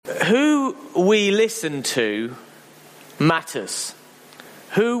Who we listen to matters.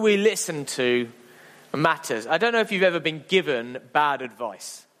 Who we listen to matters. I don't know if you've ever been given bad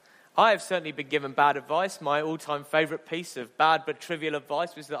advice. I have certainly been given bad advice. My all-time favourite piece of bad but trivial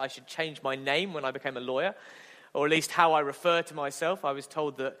advice was that I should change my name when I became a lawyer, or at least how I refer to myself. I was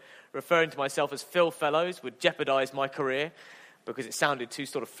told that referring to myself as Phil Fellows would jeopardise my career because it sounded too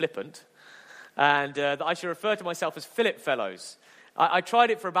sort of flippant, and that I should refer to myself as Philip Fellows. I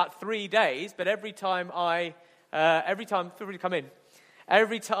tried it for about 3 days, but every time I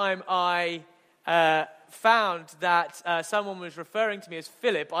found that someone was referring to me as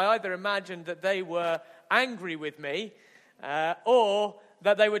Philip, I either imagined that they were angry with me or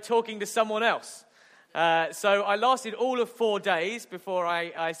that they were talking to someone else. So I lasted all of 4 days before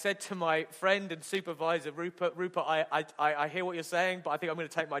I said to my friend and supervisor, Rupert, I hear what you're saying, but I think I'm going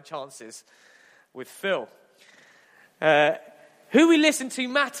to take my chances with Phil. Who we listen to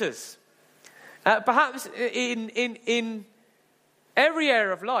matters. Perhaps in every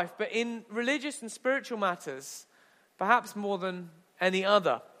area of life, but in religious and spiritual matters, perhaps more than any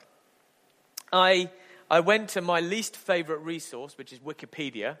other. I went to my least favourite resource, which is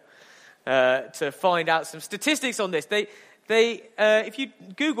Wikipedia, to find out some statistics on this. If you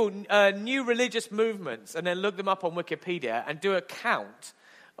Google new religious movements and then look them up on Wikipedia and do a count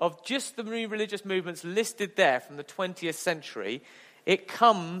of just the new religious movements listed there from the 20th century, it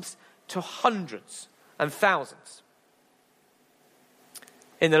comes to hundreds and thousands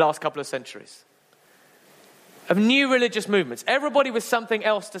in the last couple of centuries of new religious movements. Everybody with something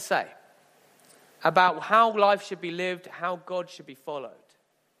else to say about how life should be lived, how God should be followed.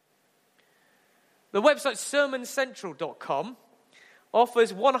 The website sermoncentral.com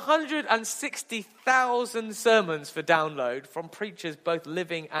offers 160,000 sermons for download from preachers both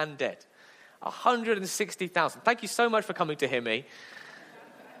living and dead. 160,000. Thank you so much for coming to hear me.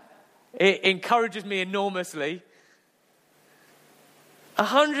 It encourages me enormously.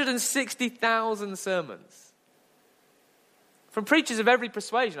 160,000 sermons from preachers of every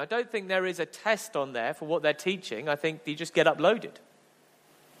persuasion. I don't think there is a test on there for what they're teaching. I think you just get uploaded.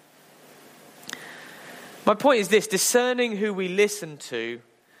 My point is this: discerning who we listen to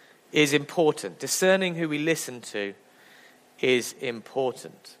is important. Discerning who we listen to is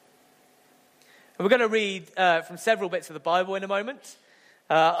important. And we're going to read from several bits of the Bible in a moment.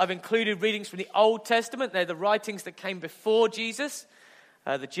 I've included readings from the Old Testament. They're the writings that came before Jesus,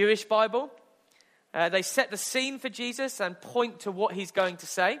 the Jewish Bible. They set the scene for Jesus and point to what he's going to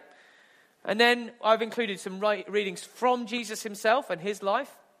say. And then I've included some readings from Jesus himself and his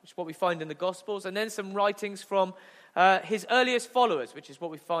life, which is what we find in the Gospels, and then some writings from his earliest followers, which is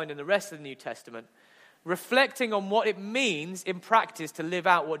what we find in the rest of the New Testament, reflecting on what it means in practice to live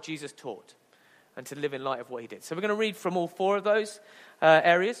out what Jesus taught and to live in light of what he did. So we're going to read from all 4 of those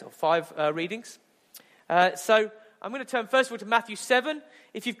areas, or 5 readings. So I'm going to turn first of all to Matthew 7.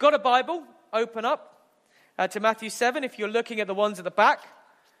 If you've got a Bible, open up to Matthew 7. If you're looking at the ones at the back,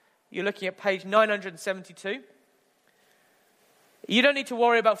 you're looking at page 972. You don't need to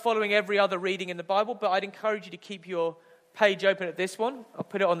worry about following every other reading in the Bible, but I'd encourage you to keep your page open at this one. I'll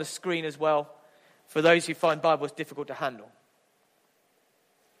put it on the screen as well for those who find Bibles difficult to handle.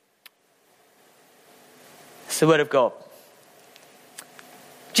 It's the Word of God.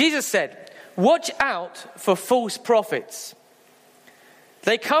 Jesus said, "Watch out for false prophets.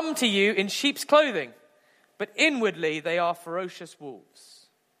 They come to you in sheep's clothing, but inwardly they are ferocious wolves.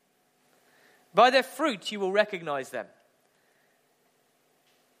 By their fruit you will recognize them.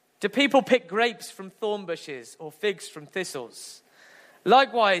 Do people pick grapes from thorn bushes or figs from thistles?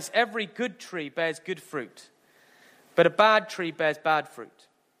 Likewise, every good tree bears good fruit, but a bad tree bears bad fruit.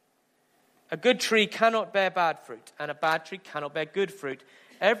 A good tree cannot bear bad fruit, and a bad tree cannot bear good fruit.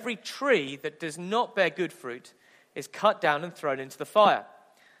 Every tree that does not bear good fruit is cut down and thrown into the fire.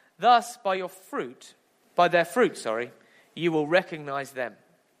 Thus, by their fruit, you will recognize them."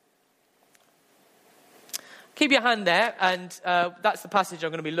 Keep your hand there, and that's the passage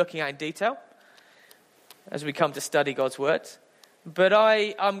I'm going to be looking at in detail as we come to study God's Word. But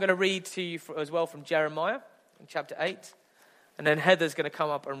I'm going to read to you as well from Jeremiah in chapter 8, and then Heather's going to come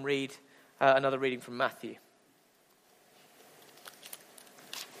up and read another reading from Matthew.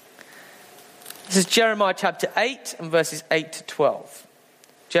 This is Jeremiah chapter 8 and verses 8 to 12.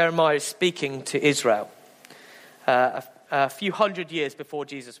 Jeremiah is speaking to Israel a few hundred years before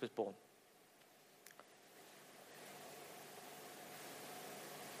Jesus was born.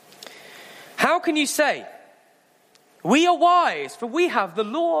 "How can you say, 'We are wise, for we have the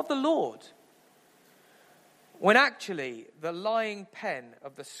law of the Lord,' when actually the lying pen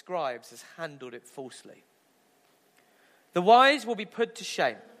of the scribes has handled it falsely? The wise will be put to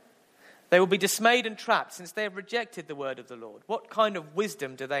shame. They will be dismayed and trapped since they have rejected the word of the Lord. What kind of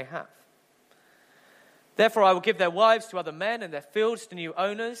wisdom do they have? Therefore I will give their wives to other men and their fields to new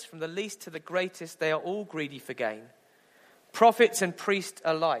owners. From the least to the greatest, they are all greedy for gain. Prophets and priests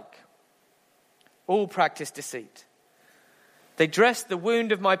alike, all practice deceit. They dress the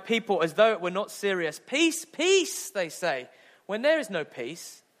wound of my people as though it were not serious. Peace, peace, they say, when there is no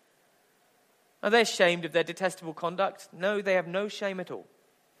peace. Are they ashamed of their detestable conduct? No, they have no shame at all.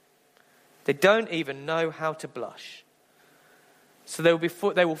 They don't even know how to blush. So they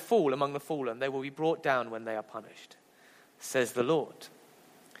will fall among the fallen. They will be brought down when they are punished, says the Lord.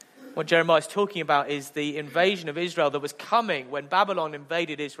 What Jeremiah is talking about is the invasion of Israel that was coming when Babylon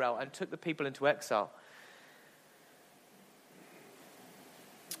invaded Israel and took the people into exile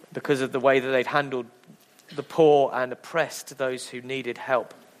because of the way that they'd handled the poor and oppressed those who needed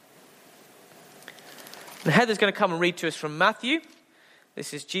help. And Heather's going to come and read to us from Matthew.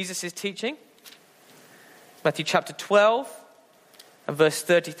 This is Jesus' teaching. Matthew chapter 12 and verse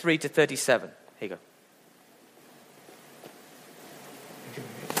 33 to 37. Here you go.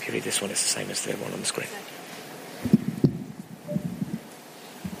 If you read this one, it's the same as the one on the screen.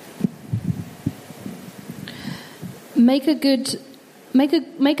 Make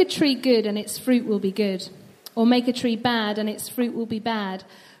a tree good and its fruit will be good, or make a tree bad and its fruit will be bad,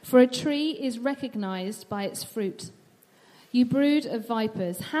 for a tree is recognized by its fruit. You brood of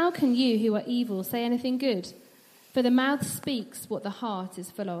vipers, how can you who are evil say anything good? For the mouth speaks what the heart is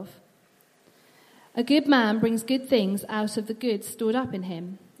full of. A good man brings good things out of the good stored up in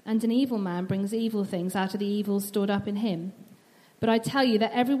him, and an evil man brings evil things out of the evil stored up in him. But I tell you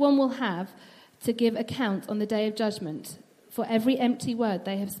that everyone will have to give account on the day of judgment for every empty word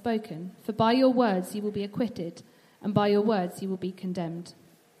they have spoken. For by your words you will be acquitted, and by your words you will be condemned.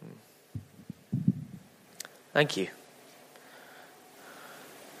 Thank you.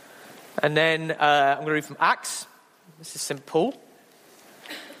 And then I'm going to read from Acts. This is St. Paul.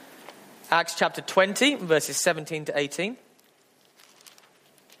 Acts chapter 20, verses 17 to 18.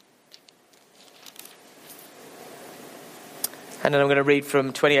 And then I'm going to read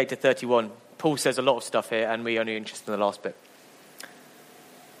from 28 to 31. Paul says a lot of stuff here, and we're only interested in the last bit.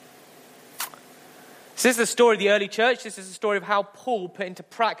 So this is the story of the early church. This is the story of how Paul put into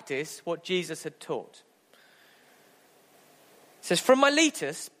practice what Jesus had taught. It says, from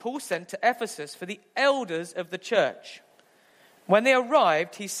Miletus, Paul sent to Ephesus for the elders of the church. When they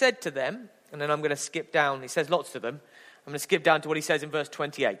arrived, he said to them, and then I'm going to skip down. He says lots to them. I'm going to skip down to what he says in verse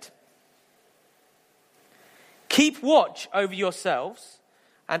 28. Keep watch over yourselves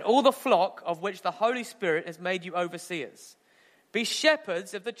and all the flock of which the Holy Spirit has made you overseers. Be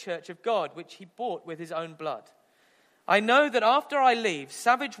shepherds of the church of God, which he bought with his own blood. I know that after I leave,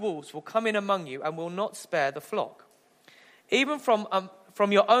 savage wolves will come in among you and will not spare the flock. Even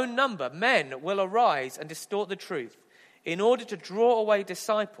from your own number, men will arise and distort the truth in order to draw away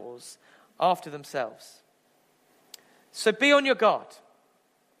disciples after themselves. So be on your guard.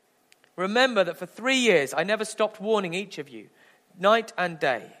 Remember that for 3 years I never stopped warning each of you, night and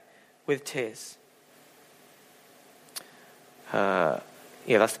day, with tears. That's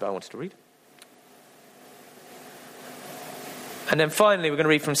the bit I wanted to read. And then finally we're going to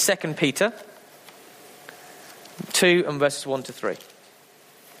read from 2 Peter 2 and verses 1 to 3.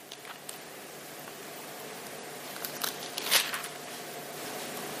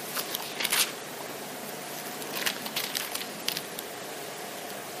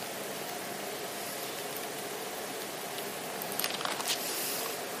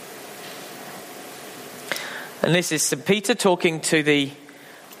 And this is St. Peter talking to the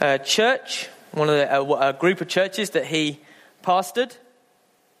church, one of a group of churches that he pastored,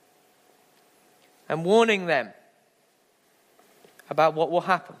 and warning them about what will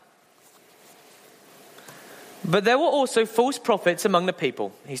happen. But there were also false prophets among the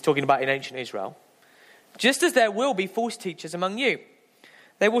people. He's talking about in ancient Israel. Just as there will be false teachers among you.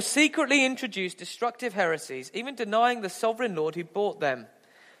 They will secretly introduce destructive heresies, even denying the sovereign Lord who bought them.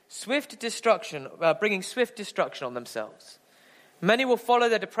 Bringing swift destruction on themselves. Many will follow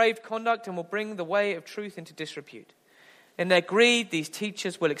their depraved conduct and will bring the way of truth into disrepute. In their greed, these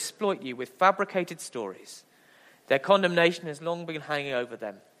teachers will exploit you with fabricated stories. Their condemnation has long been hanging over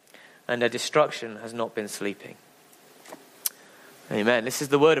them, and their destruction has not been sleeping. Amen. This is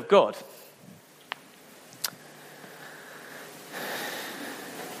the word of God.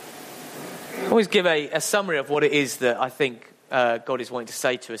 I always give a summary of what it is that I think God is wanting to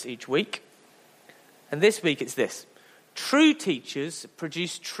say to us each week. And this week it's this. True teachers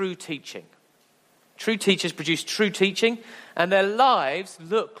produce true teaching. True teachers produce true teaching, and their lives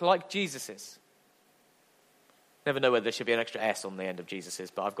look like Jesus's. Never know whether there should be an extra S on the end of Jesus's,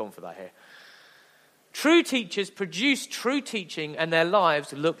 but I've gone for that here. True teachers produce true teaching and their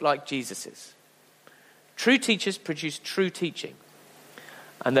lives look like Jesus's. True teachers produce true teaching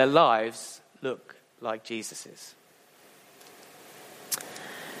and their lives look like Jesus's.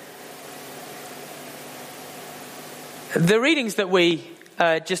 The readings that we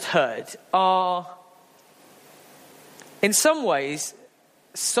just heard are, in some ways,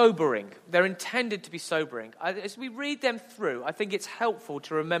 sobering. They're intended to be sobering. As we read them through, I think it's helpful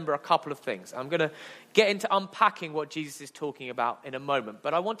to remember a couple of things. I'm going to get into unpacking what Jesus is talking about in a moment,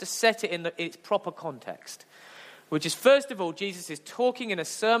 but I want to set it in its proper context, which is, first of all, Jesus is talking in a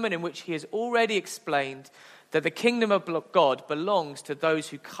sermon in which he has already explained that the kingdom of God belongs to those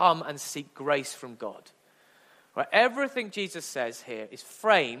who come and seek grace from God. Right? Everything Jesus says here is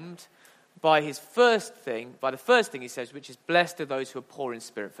framed by the first thing he says, which is, blessed are those who are poor in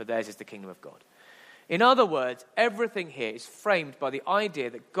spirit, for theirs is the kingdom of God. In other words, everything here is framed by the idea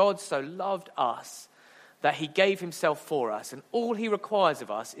that God so loved us that he gave himself for us, and all he requires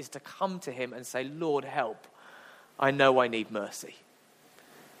of us is to come to him and say, Lord, help. I know I need mercy.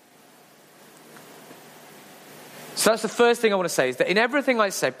 So that's the first thing I want to say, is that in everything I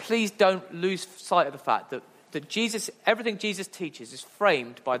say, please don't lose sight of the fact that everything Jesus teaches is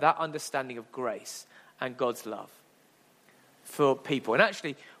framed by that understanding of grace and God's love for people. And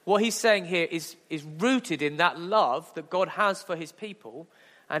actually, what he's saying here is rooted in that love that God has for his people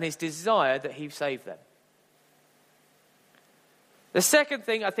and his desire that he save them. The second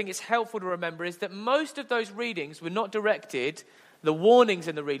thing I think it's helpful to remember is that most of those readings were not directed, the warnings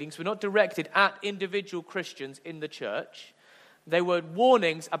in the readings were not directed at individual Christians in the church. They were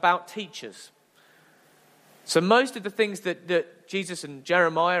warnings about teachers. So most of the things that Jesus and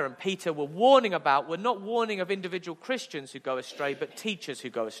Jeremiah and Peter were warning about were not warning of individual Christians who go astray, but teachers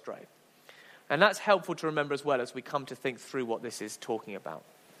who go astray. And that's helpful to remember as well as we come to think through what this is talking about.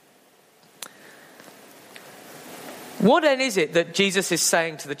 What then is it that Jesus is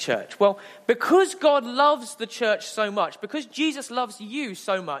saying to the church? Well, because God loves the church so much, because Jesus loves you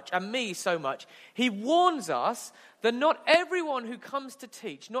so much and me so much, he warns us that not everyone who comes to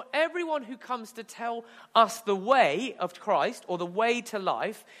teach, not everyone who comes to tell us the way of Christ or the way to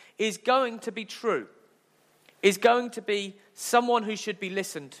life is going to be true, is going to be someone who should be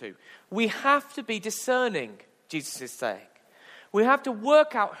listened to. We have to be discerning, Jesus is saying. We have to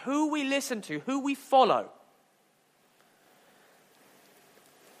work out who we listen to, who we follow.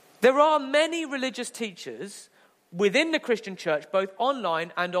 There are many religious teachers within the Christian church, both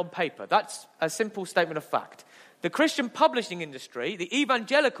online and on paper. That's a simple statement of fact. The Christian publishing industry, the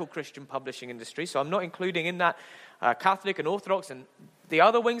evangelical Christian publishing industry, so I'm not including in that Catholic and Orthodox and the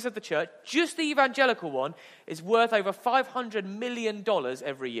other wings of the church, just the evangelical one is worth over $500 million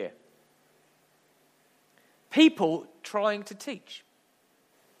every year. People trying to teach.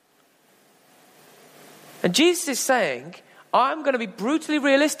 And Jesus is saying, I'm going to be brutally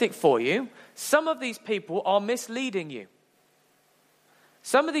realistic for you. Some of these people are misleading you.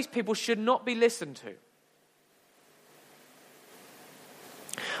 Some of these people should not be listened to.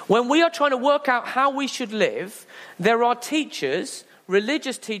 When we are trying to work out how we should live, there are teachers,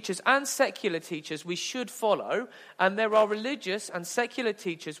 religious teachers and secular teachers we should follow, and there are religious and secular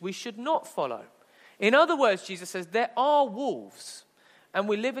teachers we should not follow. In other words, Jesus says there are wolves, and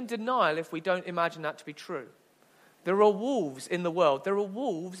we live in denial if we don't imagine that to be true. There are wolves in the world. There are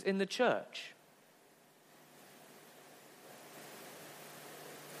wolves in the church.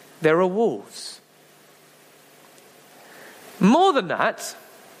 There are wolves. More than that,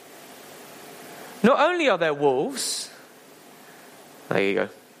 not only are there wolves, there you go.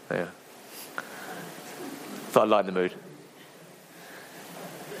 There. Thought I'd lighten the mood.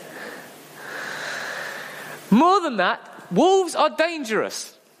 More than that, wolves are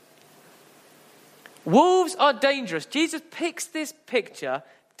dangerous. Wolves are dangerous. Jesus picks this picture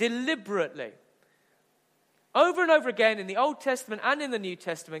deliberately. Over and over again in the Old Testament and in the New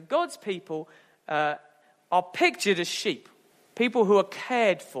Testament, God's people are pictured as sheep, people who are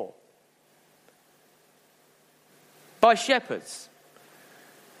cared for by shepherds.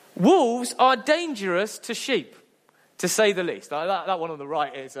 Wolves are dangerous to sheep, to say the least. That one on the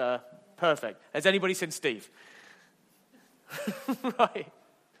right is perfect. Has anybody seen Steve? Right.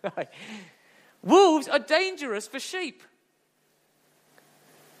 Wolves are dangerous for sheep.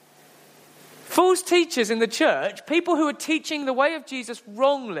 False teachers in the church, people who are teaching the way of Jesus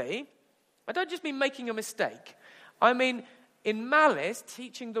wrongly, I don't just mean making a mistake. I mean, in malice,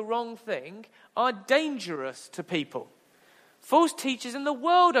 teaching the wrong thing, are dangerous to people. False teachers in the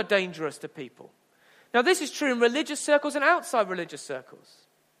world are dangerous to people. Now, this is true in religious circles and outside religious circles.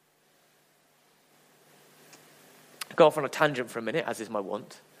 go off on a tangent for a minute, as is my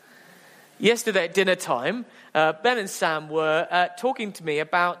wont. Yesterday at dinner time, Ben and Sam were talking to me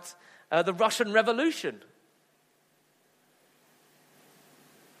about the Russian Revolution.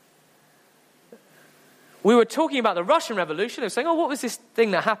 We were talking about the Russian Revolution. They were saying, what was this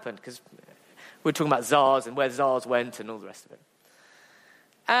thing that happened? Because we were talking about Tsars and where Tsars went and all the rest of it.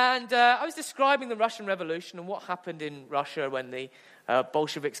 And I was describing the Russian Revolution and what happened in Russia when the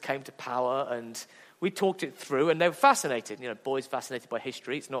Bolsheviks came to power, and we talked it through, and they were fascinated. Boys fascinated by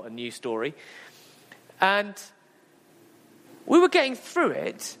history. It's not a new story. And we were getting through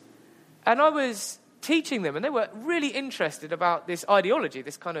it, and I was teaching them, and they were really interested about this ideology,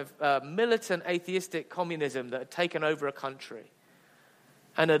 this kind of militant atheistic communism that had taken over a country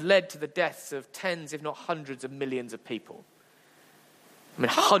and had led to the deaths of tens, if not hundreds of millions of people. I mean,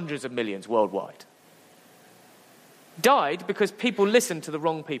 hundreds of millions worldwide. Died because people listened to the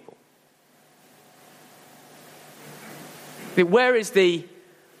wrong people. Where is the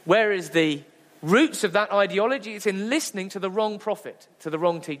roots of that ideology? It's in listening to the wrong prophet, to the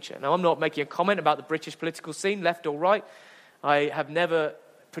wrong teacher. Now, I'm not making a comment about the British political scene, left or right. I have never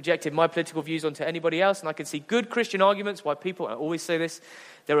projected my political views onto anybody else, and I can see good Christian arguments why people, I always say this,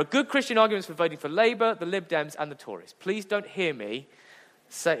 there are good Christian arguments for voting for Labour, the Lib Dems, and the Tories. Please don't hear me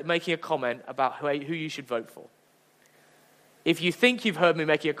making a comment about who you should vote for. If you think you've heard me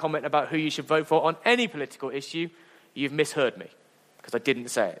making a comment about who you should vote for on any political issue, you've misheard me, because I didn't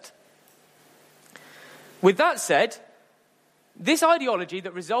say it. With that said, this ideology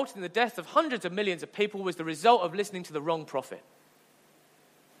that resulted in the death of hundreds of millions of people was the result of listening to the wrong prophet.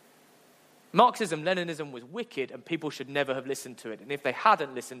 Marxism, Leninism was wicked, and people should never have listened to it. And if they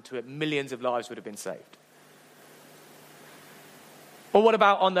hadn't listened to it, millions of lives would have been saved. Or what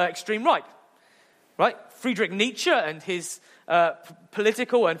about on the extreme right? Right? Friedrich Nietzsche and his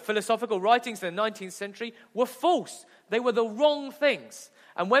political and philosophical writings in the 19th century were false. They were the wrong things.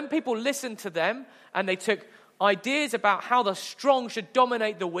 And when people listened to them and they took ideas about how the strong should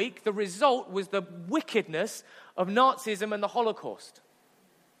dominate the weak, the result was the wickedness of Nazism and the Holocaust.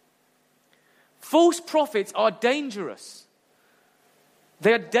 False prophets are dangerous.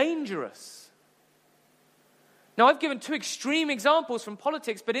 They are dangerous. Now, I've given two extreme examples from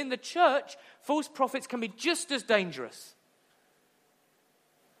politics, but in the church, false prophets can be just as dangerous.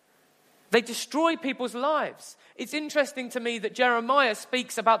 They destroy people's lives. It's interesting to me that Jeremiah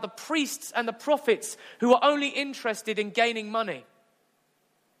speaks about the priests and the prophets who are only interested in gaining money.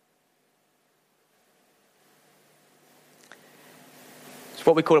 It's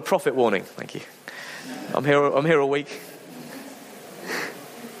what we call a prophet warning. Thank you. I'm here all week.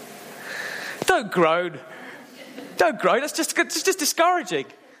 Don't groan. Don't groan. That's just discouraging.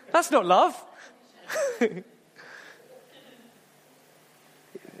 That's not love.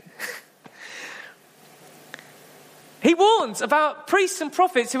 He warns about priests and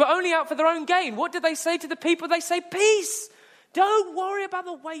prophets who are only out for their own gain. What do they say to the people? They say, peace. Don't worry about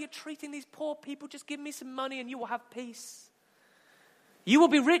the way you're treating these poor people. Just give me some money and you will have peace. You will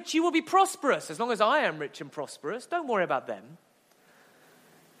be rich, you will be prosperous. As long as I am rich and prosperous, don't worry about them.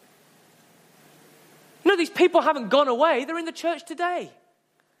 These people haven't gone away. They're in the church today.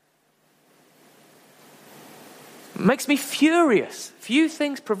 It makes me furious. Few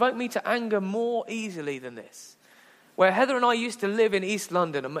things provoke me to anger more easily than this. Where Heather and I used to live in East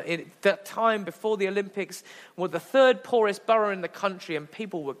London, and at that time before the Olympics, were the third poorest borough in the country, and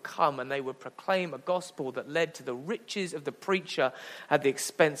people would come and they would proclaim a gospel that led to the riches of the preacher at the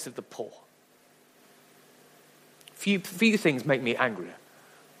expense of the poor. Few things make me angrier.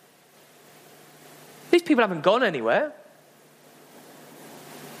 These people haven't gone anywhere.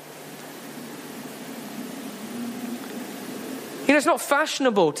 It's not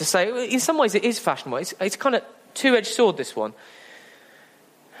fashionable to say. In some ways, it is fashionable. It's kind of two-edged sword, this one.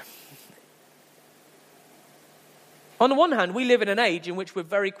 On the one hand, we live in an age in which we're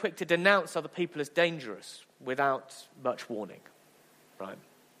very quick to denounce other people as dangerous without much warning, right?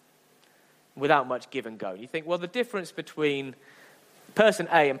 Without much give and go. You think, well, the difference between person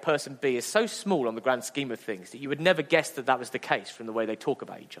A and person B is so small on the grand scheme of things that you would never guess that was the case from the way they talk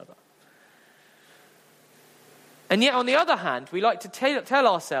about each other. And yet, on the other hand, we like to tell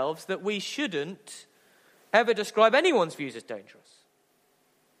ourselves that we shouldn't ever describe anyone's views as dangerous,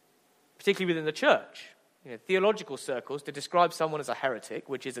 particularly within the church. Theological circles, to describe someone as a heretic,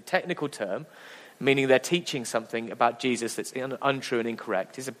 which is a technical term, meaning they're teaching something about Jesus that's untrue and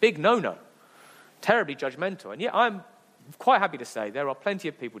incorrect, is a big no-no, terribly judgmental. And yet I'm quite happy to say there are plenty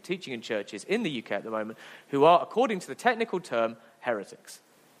of people teaching in churches in the UK at the moment who are, according to the technical term, heretics.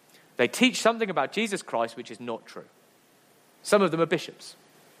 They teach something about Jesus Christ which is not true. Some of them are bishops.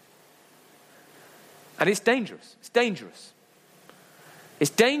 And it's dangerous. It's dangerous. It's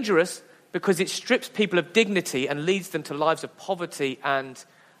dangerous because it strips people of dignity and leads them to lives of poverty and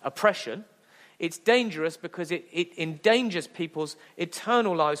oppression. It's dangerous because it endangers people's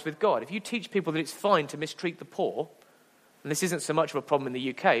eternal lives with God. If you teach people that it's fine to mistreat the poor, and this isn't so much of a problem in the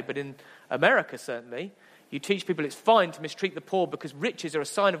UK, but in America certainly, you teach people it's fine to mistreat the poor because riches are a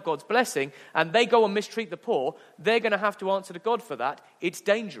sign of God's blessing, and they go and mistreat the poor, they're going to have to answer to God for that. It's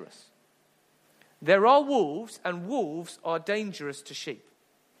dangerous. There are wolves, and wolves are dangerous to sheep.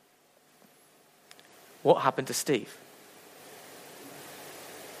 What happened to Steve?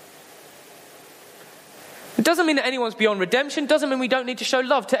 It doesn't mean that anyone's beyond redemption. Doesn't mean we don't need to show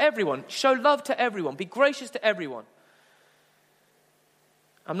love to everyone. Show love to everyone. Be gracious to everyone.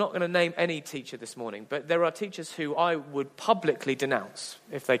 I'm not going to name any teacher this morning, but there are teachers who I would publicly denounce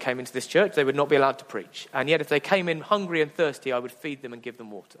if they came into this church. They would not be allowed to preach. And yet if they came in hungry and thirsty, I would feed them and give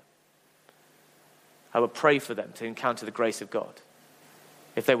them water. I would pray for them to encounter the grace of God.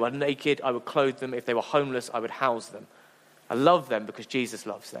 If they were naked, I would clothe them. If they were homeless, I would house them. I love them because Jesus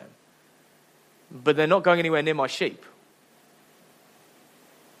loves them. But they're not going anywhere near my sheep.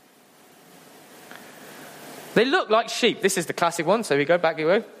 They look like sheep. This is the classic one, so we go back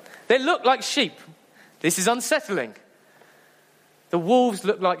here. They look like sheep. This is unsettling. The wolves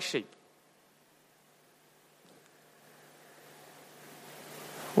look like sheep.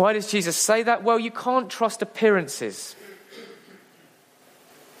 Why does Jesus say that? Well, you can't trust appearances.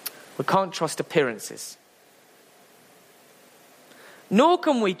 We can't trust appearances. Nor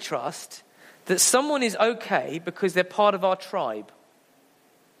can we trust that someone is okay because they're part of our tribe.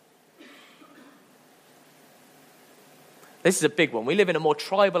 This is a big one. We live in a more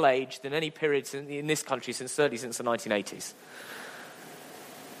tribal age than any period in this country certainly since the 1980s.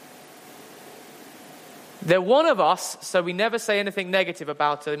 They're one of us, so we never say anything negative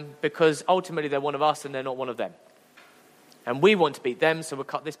about them because ultimately they're one of us and they're not one of them. And we want to beat them, so we'll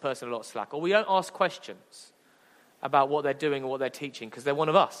cut this person a lot of slack. Or we don't ask questions about what they're doing or what they're teaching because they're one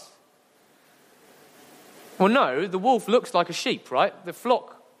of us. Well, no, the wolf looks like a sheep, right? The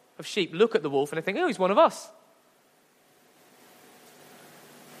flock of sheep look at the wolf and they think, oh, he's one of us.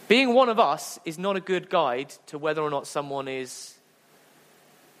 Being one of us is not a good guide to whether or not someone is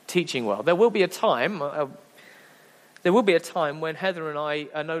teaching well. There will be a time when Heather and I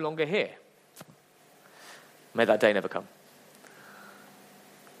are no longer here. May that day never come.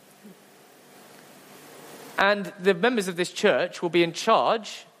 And the members of this church will be in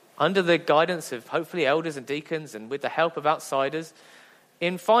charge, under the guidance of hopefully elders and deacons and with the help of outsiders,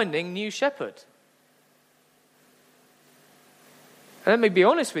 in finding new shepherd. And let me be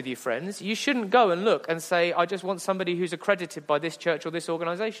honest with you, friends, you shouldn't go and look and say, I just want somebody who's accredited by this church or this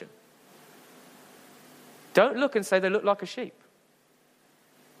organisation. Don't look and say they look like a sheep.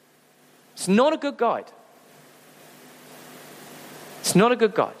 It's not a good guide. It's not a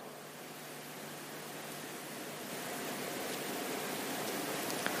good guide.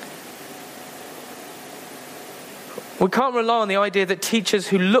 We can't rely on the idea that teachers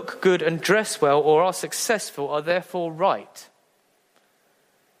who look good and dress well or are successful are therefore right.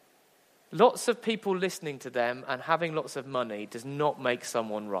 Lots of people listening to them and having lots of money does not make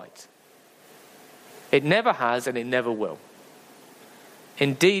someone right. It never has and it never will.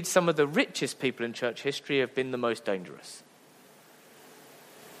 Indeed, some of the richest people in church history have been the most dangerous.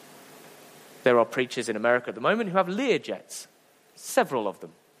 There are preachers in America at the moment who have Learjets, several of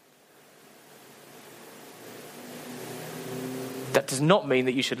them. That does not mean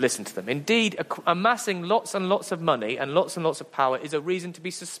that you should listen to them. Indeed, amassing lots and lots of money and lots of power is a reason to be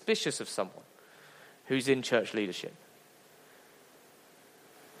suspicious of someone who's in church leadership.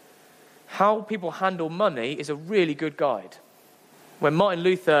 How people handle money is a really good guide. When Martin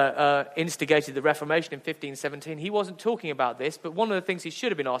Luther instigated the Reformation in 1517, he wasn't talking about this, but one of the things he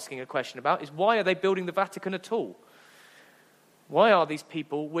should have been asking a question about is why are they building the Vatican at all? Why are these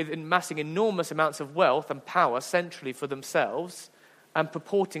people with amassing enormous amounts of wealth and power centrally for themselves and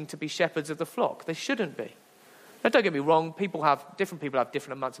purporting to be shepherds of the flock? They shouldn't be. Now, don't get me wrong, different people have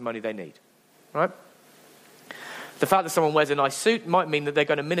different amounts of money they need, right? The fact that someone wears a nice suit might mean that they're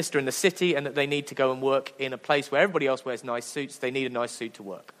going to minister in the city and that they need to go and work in a place where everybody else wears nice suits. They need a nice suit to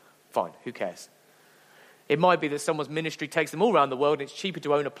work. Fine, who cares? It might be that someone's ministry takes them all around the world and it's cheaper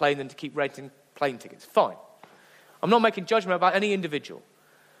to own a plane than to keep renting plane tickets. Fine. I'm not making judgment about any individual.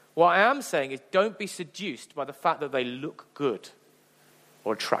 What I am saying is don't be seduced by the fact that they look good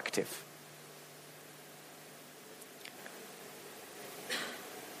or attractive.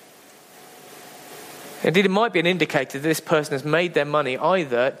 Indeed, it might be an indicator that this person has made their money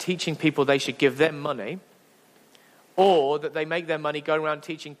either teaching people they should give them money or that they make their money going around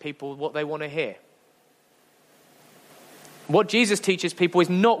teaching people what they want to hear. What Jesus teaches people is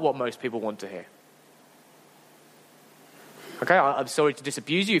not what most people want to hear. Okay, I'm sorry to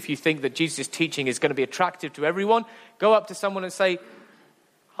disabuse you. If you think that Jesus' teaching is going to be attractive to everyone, go up to someone and say,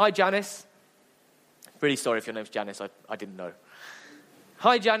 "Hi, Janice." Really sorry if your name's Janice. I didn't know.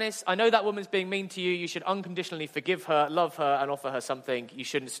 "Hi, Janice. I know that woman's being mean to you. You should unconditionally forgive her, love her, and offer her something. You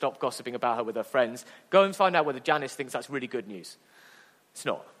shouldn't stop gossiping about her with her friends. Go and find out whether Janice thinks that's really good news." It's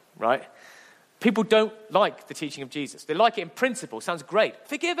not, right? People don't like the teaching of Jesus. They like it in principle. Sounds great.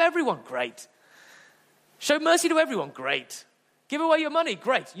 Forgive everyone. Great. Show mercy to everyone. Great. Give away your money.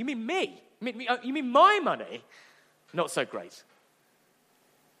 Great. You mean me? You mean my money? Not so great.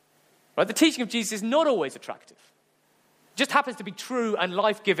 Right? The teaching of Jesus is not always attractive. It just happens to be true and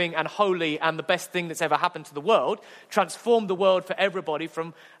life-giving and holy and the best thing that's ever happened to the world. Transformed the world for everybody,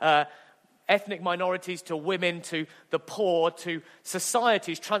 from ethnic minorities to women to the poor to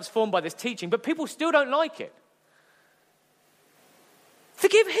societies transformed by this teaching. But people still don't like it.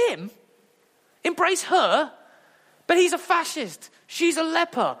 Forgive him. Embrace her. But he's a fascist. She's a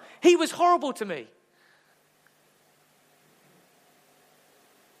leper. He was horrible to me.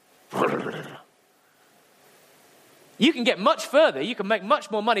 You can get much further. You can make much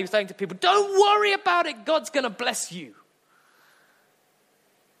more money saying to people, "Don't worry about it. God's going to bless you.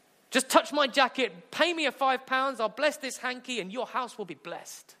 Just touch my jacket. Pay me a £5. I'll bless this hanky and your house will be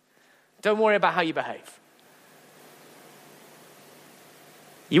blessed. Don't worry about how you behave."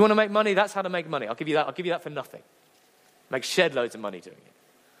 You want to make money? That's how to make money. I'll give you that. I'll give you that for nothing. Make shed loads of money doing it.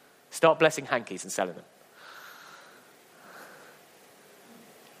 Start blessing hankies and selling them.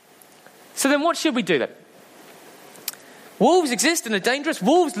 So then what should we do then? Wolves exist and are dangerous.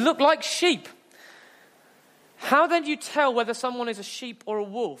 Wolves look like sheep. How then do you tell whether someone is a sheep or a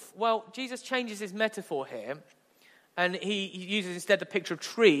wolf? Well, Jesus changes his metaphor here, and he uses instead the picture of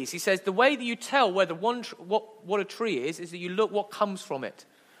trees. He says the way that you tell whether what a tree is that you look what comes from it.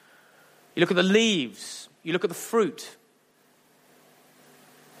 You look at the leaves. You look at the fruit.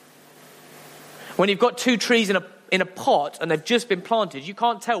 When you've got two trees in a pot and they've just been planted, you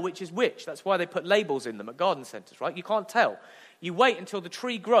can't tell which is which. That's why they put labels in them at garden centres, right? You can't tell. You wait until the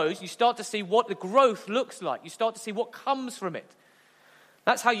tree grows. You start to see what the growth looks like. You start to see what comes from it.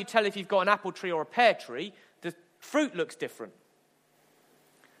 That's how you tell if you've got an apple tree or a pear tree. The fruit looks different.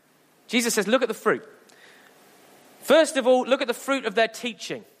 Jesus says, look at the fruit. First of all, look at the fruit of their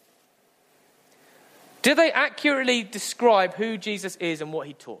teaching. Do they accurately describe who Jesus is and what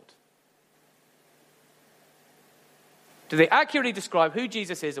he taught? Do they accurately describe who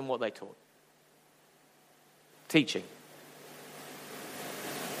Jesus is and what they taught? Teaching.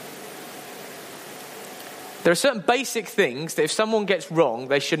 There are certain basic things that if someone gets wrong,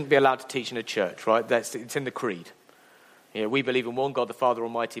 they shouldn't be allowed to teach in a church, right? It's in the creed. You know, we believe in one God, the Father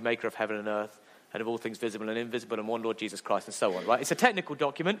Almighty, maker of heaven and earth, and of all things visible and invisible, and one Lord Jesus Christ, and so on, right? It's a technical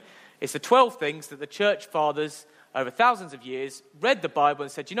document. It's the 12 things that the church fathers over thousands of years read the Bible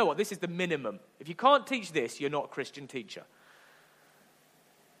and said, you know what, this is the minimum. If you can't teach this, you're not a Christian teacher.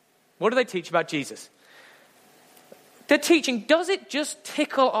 What do they teach about Jesus? They're teaching, does it just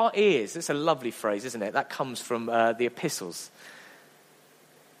tickle our ears? That's a lovely phrase, isn't it? That comes from the epistles.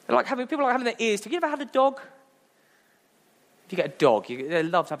 People like having their ears tickled. You ever had a dog? If you get a dog, they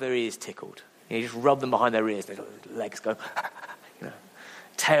love to have their ears tickled. You just rub them behind their ears, their legs go,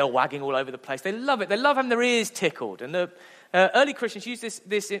 tail wagging all over the place. They love it. They love having their ears tickled. And the early Christians used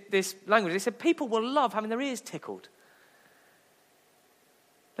this language. They said people will love having their ears tickled.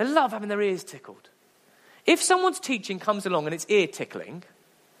 They love having their ears tickled. If someone's teaching comes along and it's ear tickling,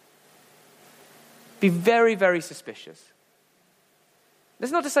 be very, very suspicious.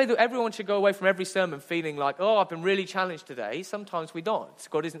 That's not to say that everyone should go away from every sermon feeling like, oh, I've been really challenged today. Sometimes we don't.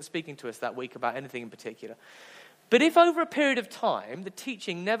 God isn't speaking to us that week about anything in particular. But if over a period of time, the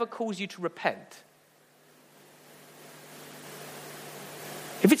teaching never calls you to repent,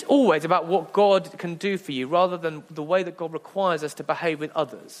 if it's always about what God can do for you rather than the way that God requires us to behave with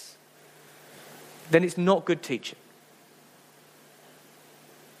others, then it's not good teaching.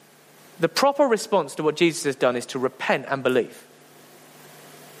 The proper response to what Jesus has done is to repent and believe.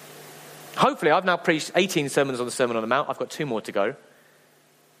 Hopefully, I've now preached 18 sermons on the Sermon on the Mount. I've got 2 more to go.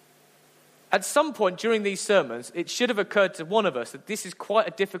 At some point during these sermons, it should have occurred to one of us that this is quite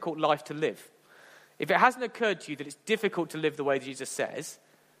a difficult life to live. If it hasn't occurred to you that it's difficult to live the way Jesus says,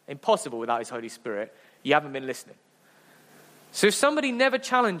 impossible without his Holy Spirit, you haven't been listening. So if somebody never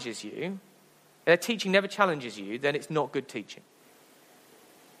challenges you, their teaching never challenges you, then it's not good teaching.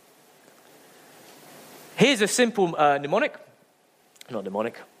 Here's a simple mnemonic. Not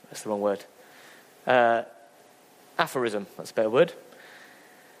mnemonic, that's the wrong word. Aphorism, that's a better word.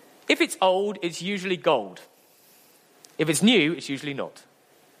 If it's old, it's usually gold. If it's new, it's usually not.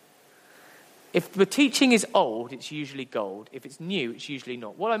 If the teaching is old, it's usually gold. If it's new, it's usually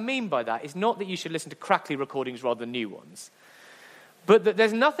not. What I mean by that is not that you should listen to crackly recordings rather than new ones, but that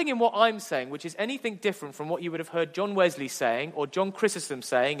there's nothing in what I'm saying which is anything different from what you would have heard John Wesley saying or John Chrysostom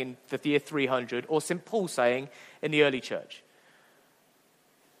saying in the year 300 or St. Paul saying in the early church.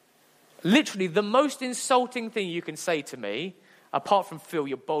 Literally, the most insulting thing you can say to me, apart from, Phil,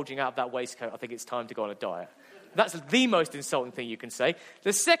 you're bulging out that waistcoat, I think it's time to go on a diet. That's the most insulting thing you can say.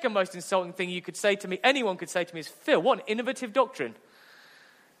 The second most insulting thing you could say to me, anyone could say to me, is, Phil, what an innovative doctrine.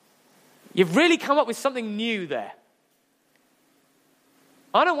 You've really come up with something new there.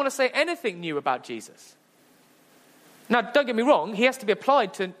 I don't want to say anything new about Jesus. Now, don't get me wrong, he has to be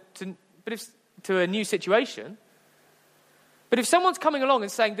applied to a new situation. But if someone's coming along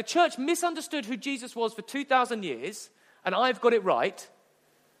and saying, the church misunderstood who Jesus was for 2,000 years, and I've got it right,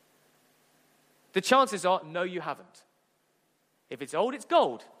 the chances are, no, you haven't. If it's old, it's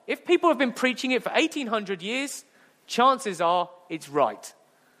gold. If people have been preaching it for 1,800 years, chances are it's right.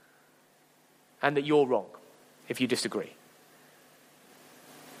 And that you're wrong, if you disagree.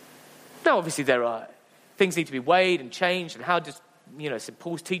 Now, obviously, there are things need to be weighed and changed, and how does, St.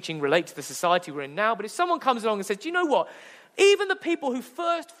 Paul's teaching relate to the society we're in now? But if someone comes along and says, do you know what? Even the people who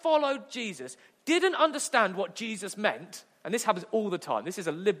first followed Jesus didn't understand what Jesus meant. And this happens all the time. This is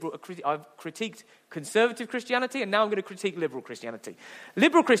I've critiqued conservative Christianity, and now I'm going to critique liberal Christianity.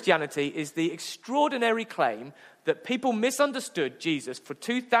 Liberal Christianity is the extraordinary claim that people misunderstood Jesus for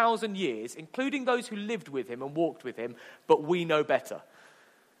 2,000 years, including those who lived with him and walked with him, but we know better.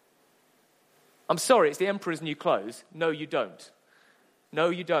 I'm sorry, it's the emperor's new clothes. No, you don't. No,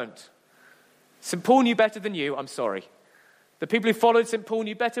 you don't. St. Paul knew better than you. I'm sorry. The people who followed St. Paul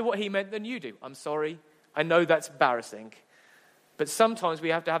knew better what he meant than you do. I'm sorry. I know that's embarrassing. But sometimes we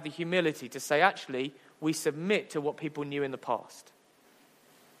have to have the humility to say, actually, we submit to what people knew in the past.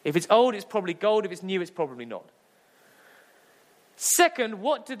 If it's old, it's probably gold. If it's new, it's probably not. Second,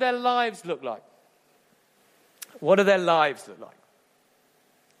 what do their lives look like? What do their lives look like?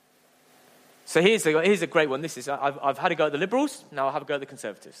 So here's a great one. I've had a go at the liberals. Now I'll have a go at the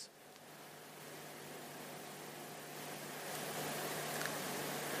conservatives.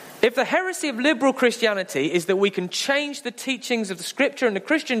 If the heresy of liberal Christianity is that we can change the teachings of the Scripture and the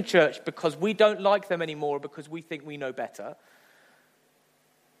Christian church because we don't like them anymore, because we think we know better,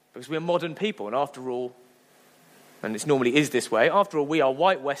 because we're modern people, and after all, and it normally is this way, after all, we are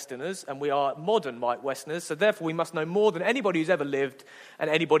white Westerners, and we are modern white Westerners, so therefore we must know more than anybody who's ever lived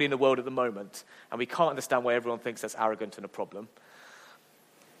and anybody in the world at the moment, and we can't understand why everyone thinks that's arrogant and a problem.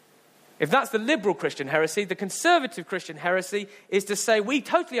 If that's the liberal Christian heresy, the conservative Christian heresy is to say we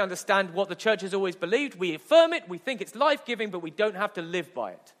totally understand what the church has always believed, we affirm it, we think it's life-giving, but we don't have to live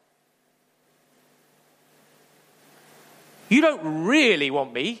by it. You don't really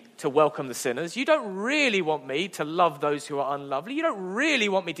want me to welcome the sinners. You don't really want me to love those who are unlovely. You don't really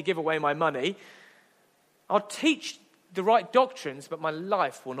want me to give away my money. I'll teach the right doctrines, but my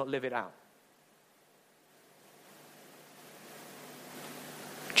life will not live it out.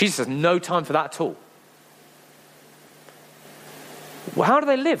 Jesus has no time for that at all. Well, how do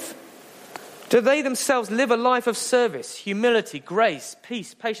they live? Do they themselves live a life of service, humility, grace,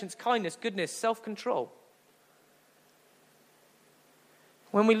 peace, patience, kindness, goodness, self-control?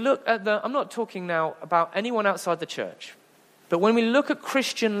 When we look at I'm not talking now about anyone outside the church, but when we look at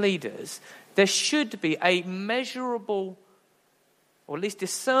Christian leaders, there should be a measurable, or at least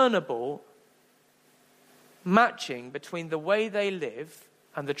discernible, matching between the way they live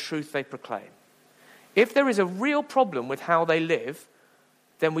and the truth they proclaim. If there is a real problem with how they live,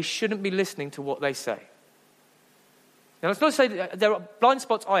 then we shouldn't be listening to what they say. Now, let's not say that there are blind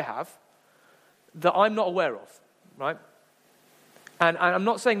spots I have that I'm not aware of, right? And I'm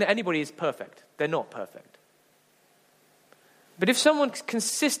not saying that anybody is perfect. They're not perfect. But if someone's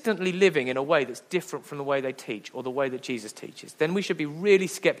consistently living in a way that's different from the way they teach or the way that Jesus teaches, then we should be really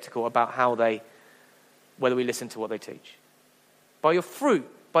skeptical about whether we listen to what they teach. By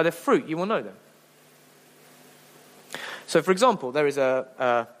their fruit, you will know them. So, for example, there is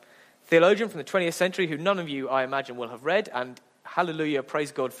a theologian from the 20th century who none of you, I imagine, will have read, and hallelujah,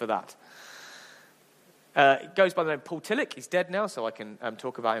 praise God for that. It goes by the name Paul Tillich. He's dead now, so I can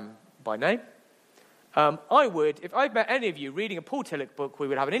talk about him by name. If I'd met any of you reading a Paul Tillich book, we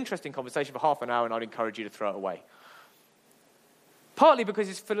would have an interesting conversation for half an hour, and I'd encourage you to throw it away. Partly because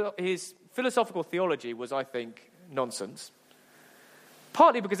his philosophical theology was, I think, nonsense.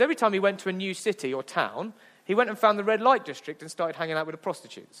 Partly because every time he went to a new city or town, he went and found the red light district and started hanging out with the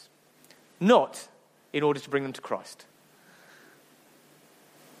prostitutes. Not in order to bring them to Christ.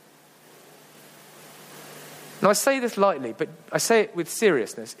 Now, I say this lightly, but I say it with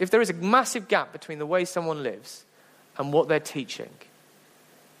seriousness. If there is a massive gap between the way someone lives and what they're teaching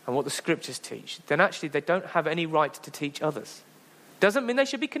and what the scriptures teach, then actually they don't have any right to teach others. Doesn't mean they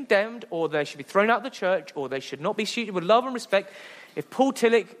should be condemned or they should be thrown out of the church or they should not be treated with love and respect. If Paul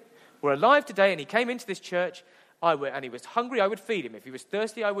Tillich were alive today and he came into this church and he was hungry, I would feed him. If he was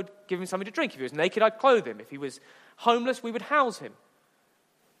thirsty, I would give him something to drink. If he was naked, I'd clothe him. If he was homeless, we would house him.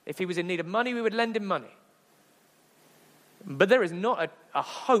 If he was in need of money, we would lend him money. But there is not a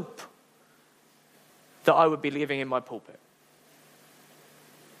hope that I would be living in my pulpit.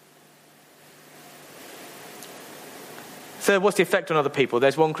 So what's the effect on other people?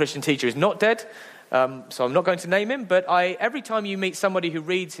 There's one Christian teacher who's not dead, so I'm not going to name him, but every time you meet somebody who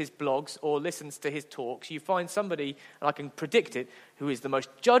reads his blogs or listens to his talks, you find somebody, and I can predict it, who is the most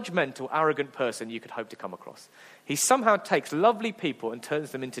judgmental, arrogant person you could hope to come across. He somehow takes lovely people and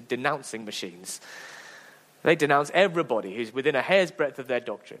turns them into denouncing machines. They denounce everybody who's within a hair's breadth of their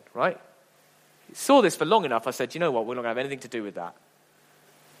doctrine, right? I saw this for long enough, I said, you know what, we're not going to have anything to do with that.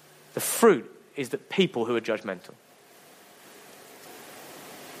 The fruit is that people who are judgmental.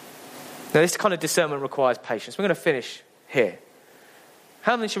 Now, this kind of discernment requires patience. We're going to finish here.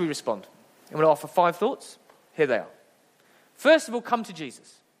 How then should we respond? I'm going to offer 5 thoughts. Here they are. First of all, come to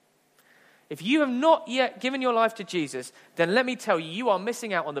Jesus. If you have not yet given your life to Jesus, then let me tell you, you are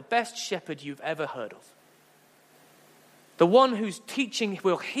missing out on the best shepherd you've ever heard of. The one whose teaching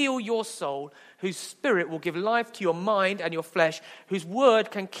will heal your soul, whose spirit will give life to your mind and your flesh, whose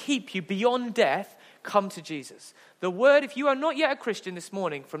word can keep you beyond death, come to Jesus. The word, if you are not yet a Christian this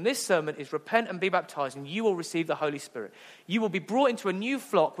morning, from this sermon is repent and be baptized and you will receive the Holy Spirit. You will be brought into a new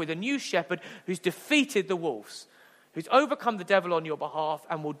flock with a new shepherd who's defeated the wolves, who's overcome the devil on your behalf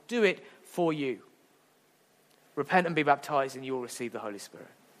and will do it for you. Repent and be baptized and you will receive the Holy Spirit.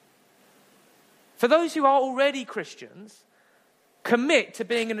 For those who are already Christians, commit to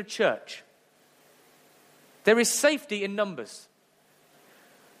being in a church. There is safety in numbers.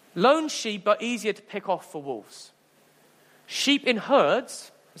 Lone sheep are easier to pick off for wolves. Sheep in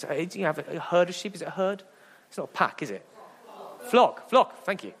herds, do you have a herd of sheep? Is it a herd? It's not a pack, is it? Flock,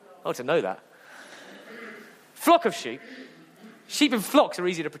 thank you. I ought to know that. Flock of sheep. Sheep in flocks are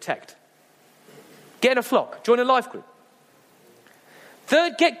easy to protect. Get in a flock, join a life group.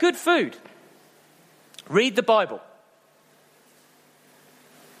 Third, get good food. Read the Bible.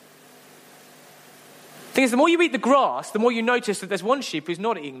 The thing is, the more you eat the grass, the more you notice that there's one sheep who's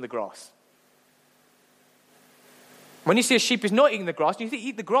not eating the grass. When you see a sheep who's not eating the grass, and you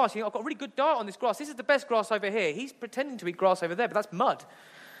eat the grass, you think, I've got a really good diet on this grass. This is the best grass over here. He's pretending to eat grass over there, but that's mud.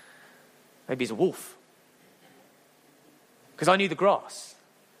 Maybe he's a wolf. Because I knew the grass.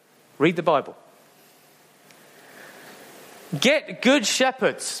 Read the Bible. Get good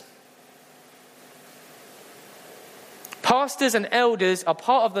shepherds. Pastors and elders are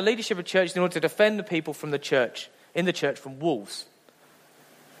part of the leadership of church in order to defend the people from the church, in the church from wolves.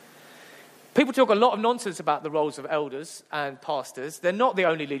 People talk a lot of nonsense about the roles of elders and pastors. They're not the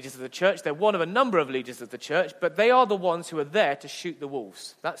only leaders of the church. They're one of a number of leaders of the church, but they are the ones who are there to shoot the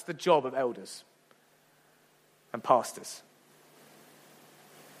wolves. That's the job of elders and pastors.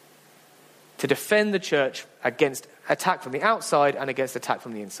 To defend the church against attack from the outside and against attack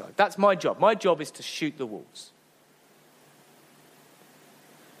from the inside. That's my job. My job is to shoot the wolves.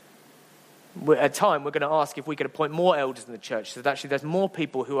 At a time, we're going to ask if we can appoint more elders in the church so that actually there's more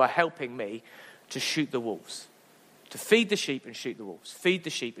people who are helping me to shoot the wolves. To feed the sheep and shoot the wolves. Feed the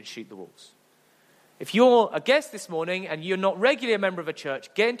sheep and shoot the wolves. If you're a guest this morning and you're not regularly a member of a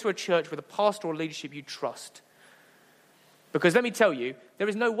church, get into a church with a pastoral leadership you trust. Because let me tell you, there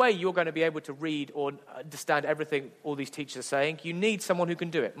is no way you're going to be able to read or understand everything all these teachers are saying. You need someone who can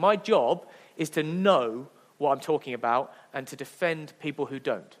do it. My job is to know what I'm talking about and to defend people who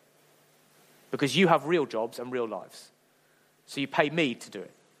don't. Because you have real jobs and real lives. So you pay me to do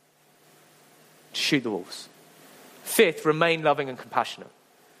it. To shoot the wolves. Fifth, remain loving and compassionate.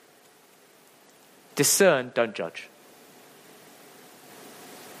 Discern, don't judge.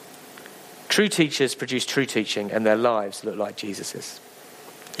 True teachers produce true teaching and their lives look like Jesus's.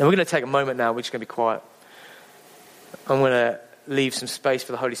 And we're going to take a moment now, we're just going to be quiet. I'm going to leave some space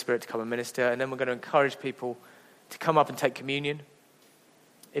for the Holy Spirit to come and minister, and then we're going to encourage people to come up and take communion.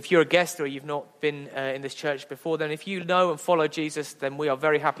 If you're a guest or you've not been in this church before, then if you know and follow Jesus, then we are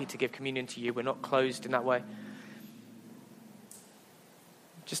very happy to give communion to you. We're not closed in that way.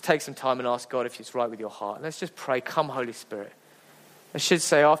 Just take some time and ask God if it's right with your heart. Let's just pray, come Holy Spirit. I should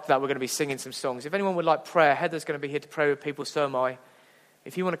say after that we're going to be singing some songs. If anyone would like prayer, Heather's going to be here to pray with people, so am I.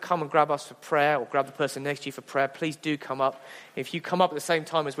 If you want to come and grab us for prayer or grab the person next to you for prayer, please do come up. If you come up at the same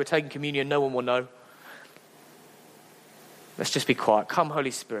time as we're taking communion, no one will know. Let's just be quiet. Come,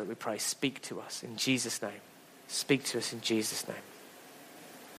 Holy Spirit, we pray. Speak to us in Jesus' name. Speak to us in Jesus' name.